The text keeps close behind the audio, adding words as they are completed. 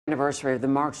Anniversary of the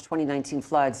March 2019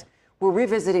 floods. We're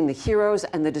revisiting the heroes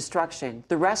and the destruction,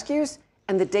 the rescues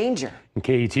and the danger.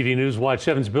 KETV News Watch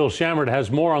 7's Bill Shammert has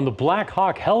more on the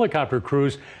Blackhawk helicopter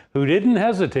crews who didn't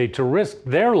hesitate to risk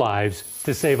their lives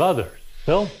to save others.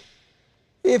 Bill?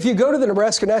 If you go to the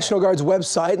Nebraska National Guard's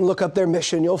website and look up their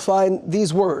mission, you'll find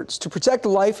these words: to protect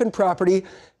life and property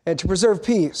and to preserve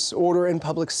peace, order, and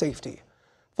public safety.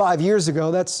 5 years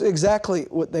ago, that's exactly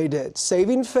what they did,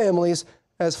 saving families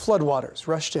as floodwaters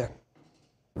rushed in.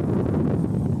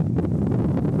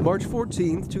 March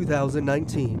 14th,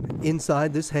 2019.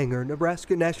 Inside this hangar,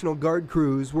 Nebraska National Guard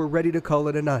crews were ready to call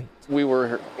it a night. We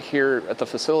were here at the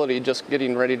facility just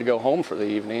getting ready to go home for the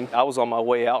evening. I was on my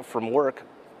way out from work,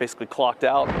 basically clocked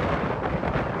out.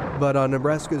 But on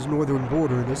Nebraska's northern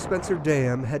border, the Spencer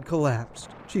Dam had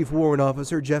collapsed. Chief Warrant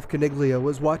Officer Jeff Caniglia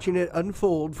was watching it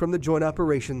unfold from the Joint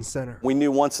Operations Center. We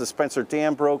knew once the Spencer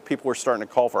Dam broke, people were starting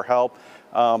to call for help,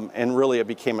 and really it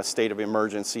became a state of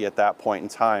emergency at that point in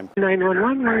time.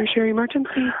 911, where is your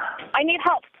emergency? I need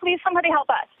help. Please, somebody help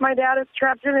us. My dad is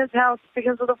trapped in his house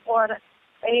because of the flood.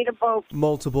 I need a boat.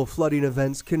 Multiple flooding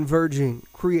events converging,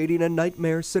 creating a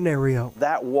nightmare scenario.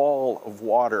 That wall of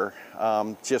water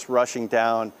just rushing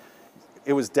down,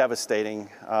 it was devastating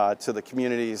to the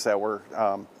communities that were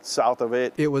south of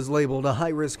it. It was labeled a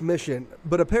high-risk mission,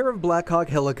 but a pair of Blackhawk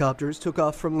helicopters took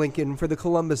off from Lincoln for the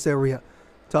Columbus area.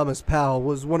 Thomas Powell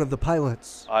was one of the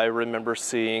pilots. I remember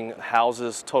seeing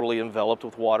houses totally enveloped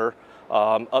with water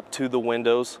up to the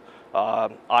windows,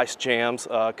 ice jams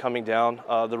coming down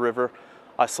the river.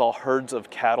 I saw herds of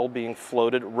cattle being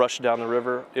floated, rushed down the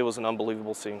river. It was an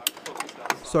unbelievable scene.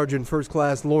 Sergeant First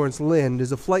Class Lawrence Lind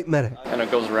is a flight medic. And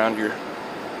it goes around your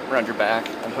back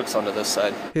and hooks onto this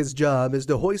side. His job is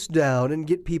to hoist down and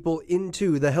get people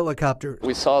into the helicopter.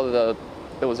 We saw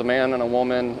there was a man and a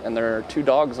woman and there are 2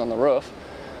 dogs on the roof.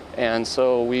 And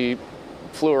so we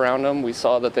flew around them. We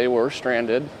saw that they were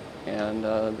stranded and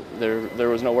there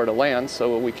was nowhere to land.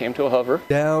 So we came to a hover.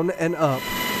 Down and up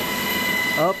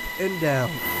and down.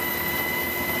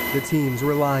 The team's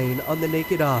relying on the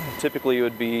naked eye. Typically it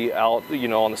would be out,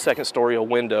 on the second story, a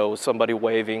window, somebody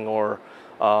waving, or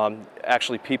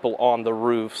actually people on the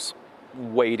roofs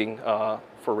waiting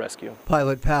for rescue.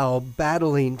 Pilot Powell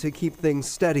battling to keep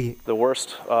things steady. The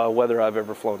worst weather I've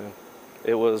ever flown in.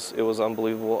 It was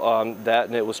unbelievable. That,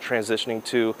 and it was transitioning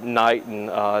to night and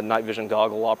night vision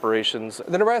goggle operations.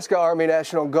 The Nebraska Army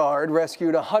National Guard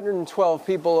rescued 112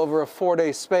 people over a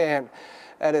 4-day span.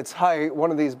 At its height, one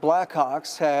of these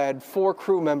Blackhawks had 4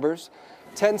 crew members,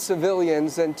 10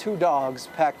 civilians, and 2 dogs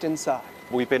packed inside.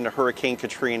 We've been to Hurricane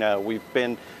Katrina. We've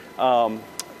been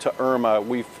to Irma.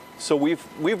 We've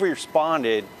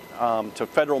responded to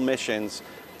federal missions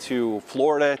to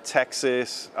Florida,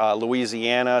 Texas,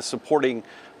 Louisiana, supporting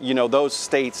those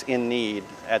states in need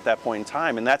at that point in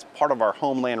time, and that's part of our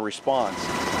homeland response.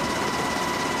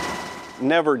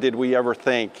 Never did we ever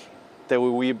think that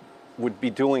we would be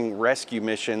doing rescue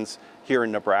missions here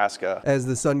in Nebraska. As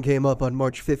the sun came up on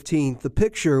March 15th, the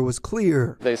picture was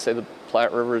clear. They say the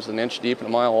Platte River is 1 inch deep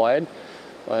and 1 mile wide,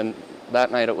 and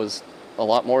that night it was a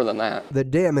lot more than that. The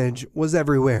damage was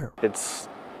everywhere. It's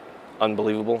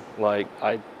unbelievable. Like,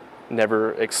 I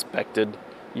never expected,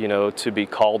 to be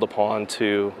called upon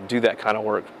to do that kind of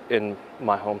work in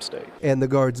my home state. And the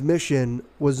Guard's mission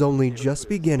was only just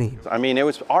beginning. I mean, it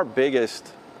was our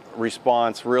biggest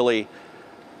response, really,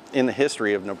 in the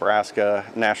history of Nebraska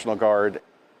National Guard.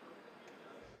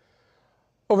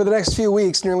 Over the next few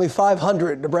weeks, nearly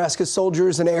 500 Nebraska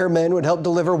soldiers and airmen would help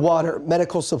deliver water,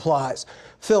 medical supplies,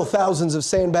 fill thousands of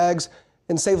sandbags,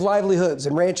 and save livelihoods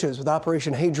and ranches with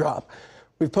Operation Hay Drop.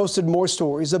 We've posted more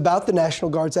stories about the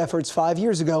National Guard's efforts 5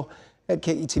 years ago at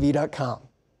KETV.com.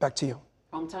 Back to you.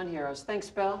 Hometown heroes. Thanks,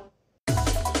 Bill.